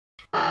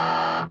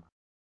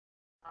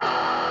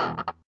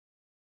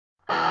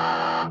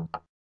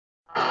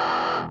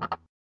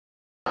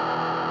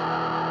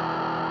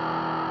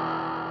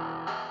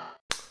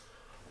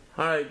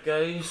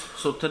Alright guys,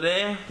 so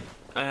today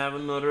I have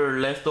another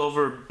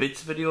leftover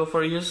bits video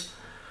for you.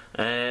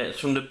 It's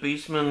from the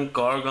Beastmen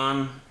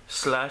Ghorgon /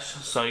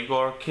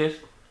 Cygor kit.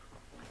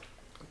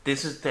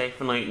 This is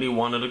definitely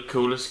one of the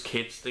coolest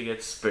kits to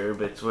get spare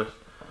bits with.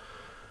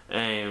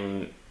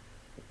 2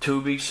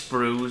 big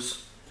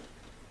sprues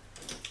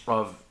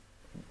of,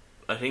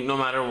 I think no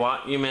matter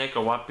what you make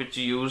or what bits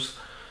you use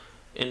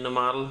in the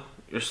model,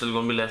 you're still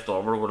going to be left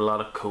over with a lot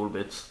of cool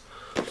bits.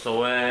 So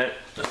let's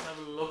have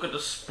a look at the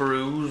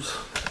sprues.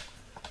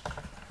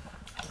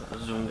 I'll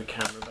zoom the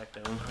camera back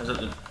down. I had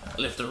to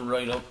lift it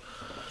right up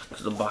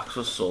because the box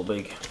was so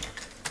big.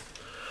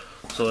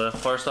 So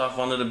first off,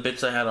 one of the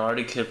bits I had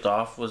already clipped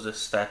off was this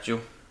statue.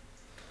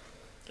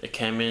 It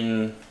came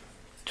in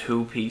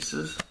 2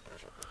 pieces,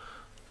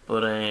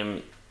 but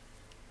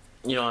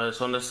you know, it's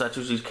one of the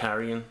statues he's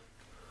carrying.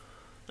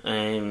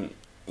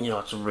 You know,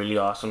 it's a really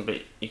awesome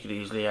bit. You could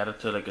easily add it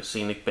to like a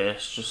scenic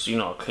base, just, you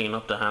know, clean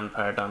up the hand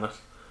part on it,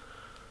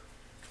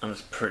 and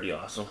it's pretty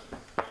awesome.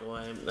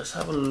 So let's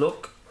have a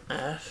look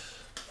at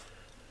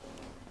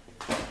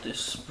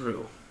this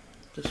sprue.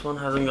 This one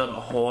hasn't got a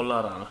whole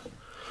lot on it,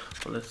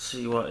 but let's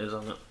see what is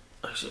on it.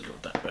 Actually,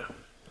 look that way.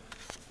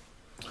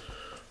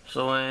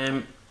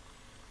 So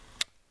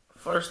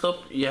first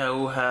up,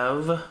 you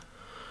have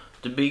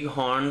the big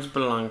horns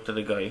belong to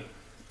the guy.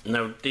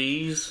 Now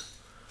these,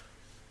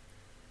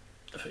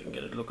 if I can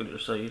get a look at your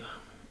side,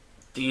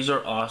 these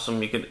are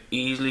awesome. You could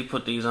easily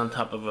put these on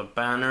top of a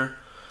banner,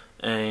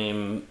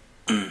 you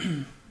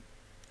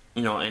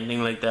know,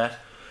 anything like that.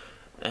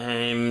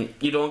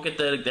 You don't get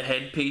the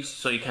headpiece,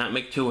 so you can't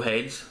make 2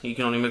 heads. You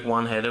can only make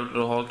 1 head out of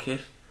the whole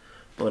kit.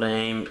 But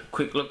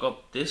quick look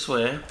up this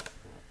way,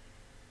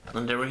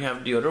 and there we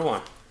have the other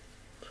one.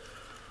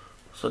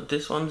 So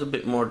this one's a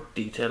bit more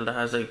detailed. It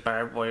has like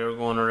barbed wire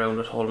going around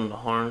it, holding the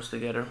horns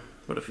together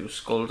with a few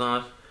skulls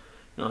on it.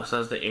 You know, it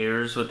has the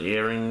ears with the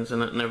earrings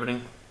in it and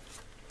everything.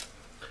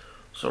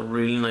 So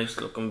really nice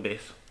looking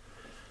bit.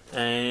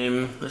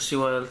 Let's see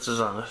what else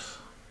is on it.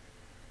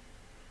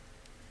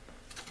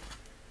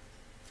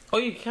 Oh,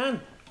 you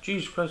can!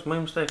 Jesus Christ, my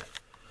mistake.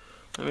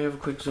 Let me have a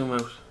quick zoom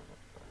out.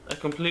 I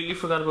completely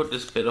forgot about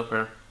this bit up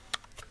here.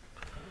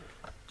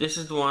 This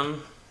is the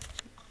one,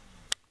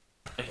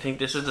 I think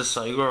this is the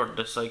Cygor,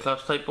 the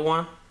Cyclops type of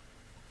one.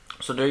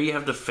 So there you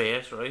have the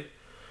face, right?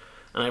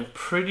 And I'm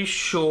pretty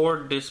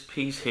sure this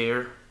piece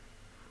here,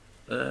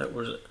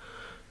 where's it,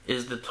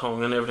 is the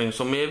tongue and everything.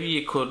 So maybe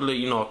you could,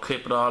 you know,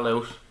 clip it all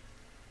out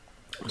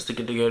and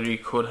stick it together. You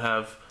could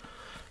have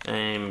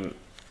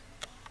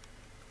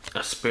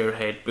a spare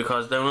head,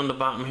 because down on the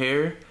bottom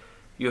here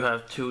you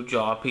have 2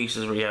 jaw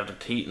pieces where you have the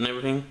teeth and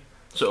everything.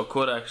 So it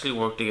could actually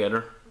work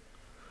together.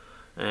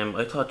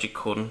 I thought you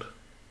couldn't.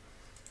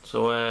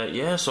 So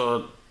yeah,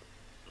 so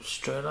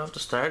straight off the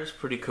start, it's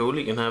pretty cool.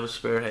 You can have a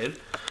spare head.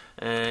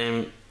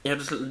 You have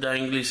this little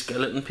dangly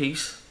skeleton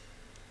piece,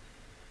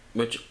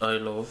 which I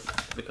love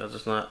because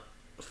it's not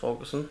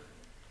focusing.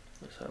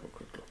 Let's have a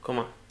quick look. Come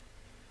on.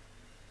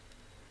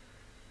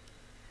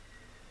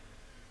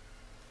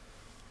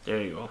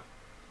 There you go.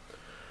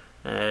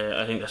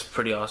 I think that's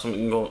pretty awesome. You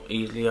can go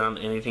easily on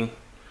anything.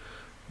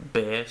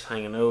 Base,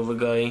 hanging over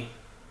guy,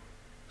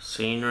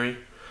 scenery.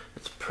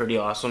 It's pretty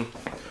awesome.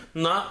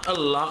 Not a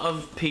lot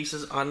of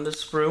pieces on the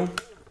sprue,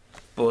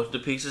 but the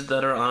pieces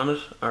that are on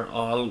it are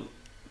all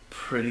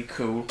pretty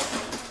cool.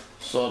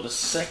 So the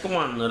second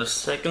one, the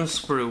second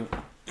sprue,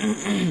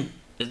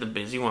 is the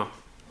busy one.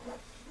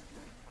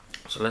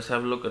 So let's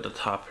have a look at the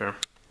top here.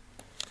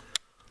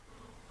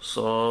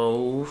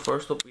 So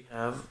first up we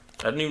have,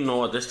 I don't even know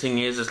what this thing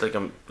is. It's like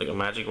a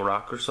magic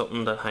rock or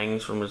something that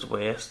hangs from his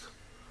waist,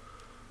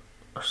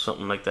 or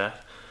something like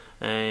that.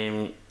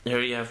 Here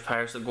you have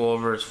parts that go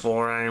over his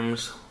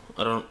forearms.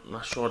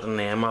 Not sure what the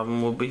name of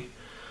them would be.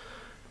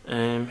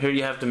 Here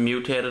you have the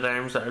mutated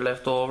arms that are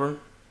left over.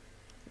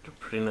 They're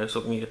pretty nice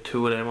looking. You get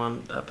 2 of them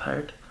on that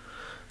part.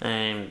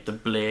 The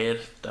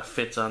blade that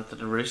fits onto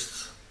the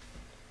wrists.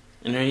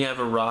 And here you have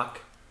a rock.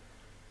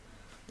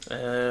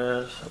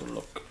 Let's have a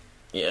look.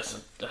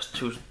 Yes, that's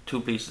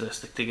two pieces that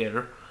stick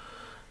together.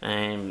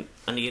 And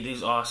you get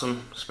these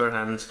awesome spare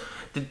hands.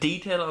 The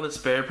detail on the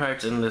spare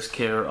parts in this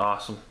kit are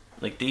awesome.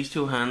 Like, these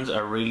 2 hands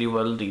are really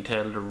well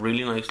detailed. They're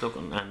really nice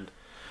looking and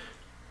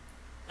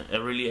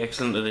a really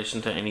excellent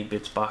addition to any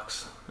bits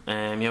box. You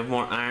have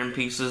more arm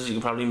pieces. You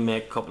can probably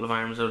make a couple of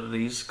arms out of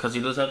these, because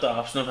he does have the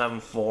option of having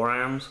 4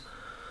 arms.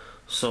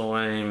 So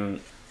and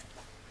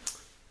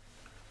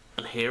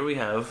here we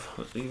have,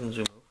 let's even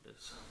zoom out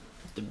this,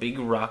 the big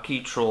rock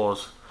he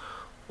throws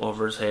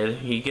over his head.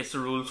 He gets the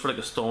rules for like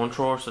a stone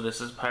thrower, so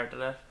this is part of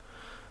that.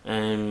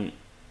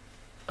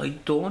 I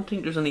don't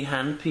think there's any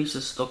hand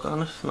pieces stuck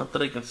on it, not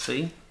that I can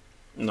see.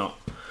 No.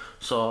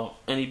 So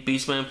any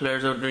Beastmen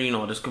players out there, you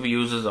know, this could be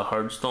used as a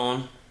hard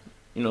stone,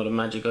 you know, the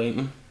magic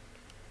item.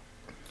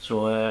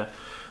 So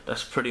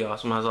that's pretty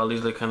awesome. It has all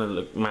these like kind of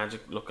like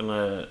magic looking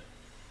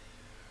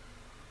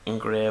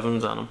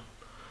engravings on them.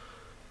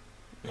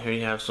 Here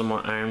you have some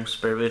more arm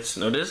spare bits.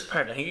 Now this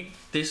part, I think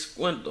this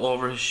went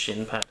over his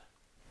shin pad.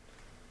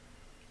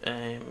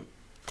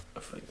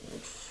 If I can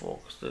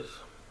focus this.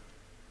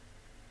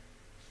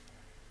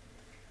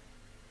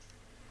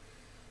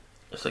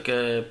 It's like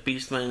a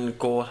Beastmen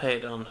goat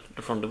head on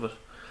the front of it.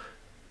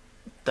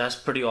 That's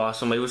pretty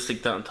awesome. I would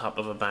stick that on top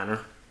of a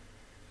banner.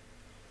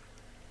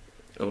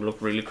 It would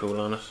look really cool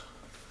on it.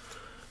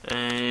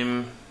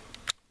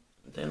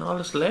 Then all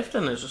that's left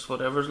in is just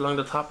whatever's along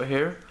the top of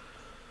here.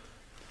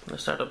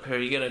 Let's start up here.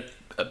 You get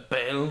a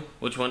bell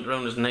which went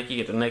around his neck. You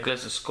get a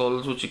necklace of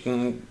skulls which you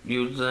can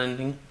use as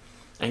anything.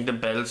 I think the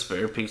bell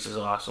spear piece is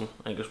awesome.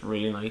 I think it's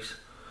really nice.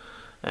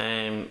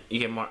 You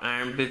get more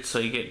arm bits, so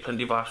you get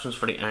plenty of options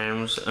for the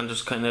arms, and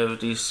just kind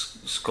of these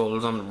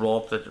skulls on the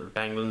rope that are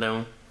dangling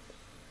down,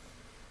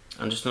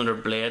 and just another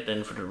blade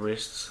then for the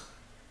wrists,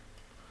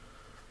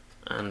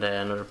 and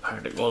then another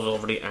part that goes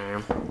over the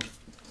arm.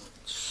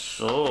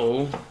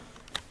 So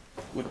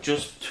with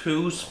just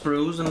 2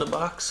 sprues in the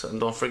box, and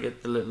don't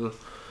forget the little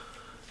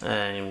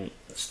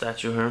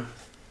statue here,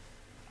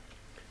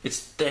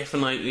 it's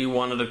definitely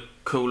one of the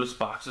coolest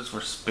boxes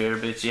for spear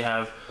bits. You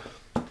have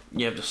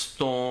the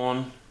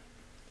stone,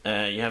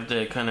 you have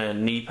the kind of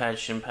knee pad,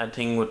 shin pad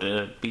thing with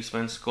the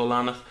Beastman skull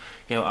on it.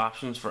 You have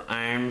options for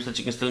arms that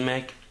you can still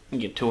make. You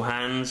get 2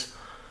 hands,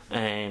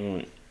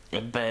 a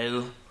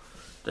bell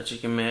that you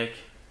can make,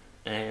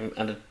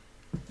 and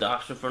the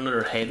option for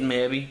another head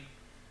maybe.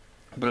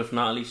 But if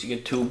not, at least you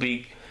get 2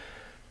 big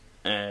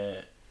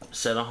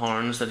set of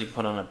horns that you can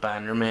put on a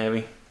banner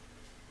maybe.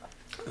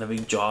 And a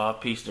big jaw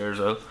piece there as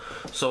well.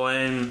 So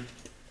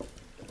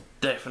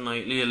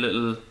definitely a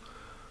little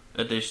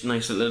addition,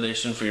 nice little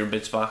addition for your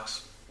bits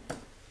box.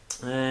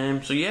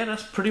 So yeah,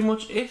 that's pretty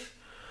much it.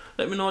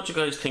 Let me know what you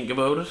guys think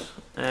about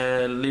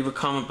it. Leave a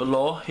comment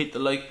below, hit the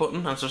like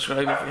button, and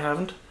subscribe if you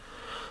haven't.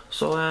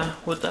 So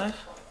with that,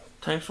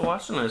 thanks for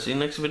watching. I'll see you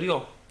next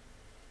video.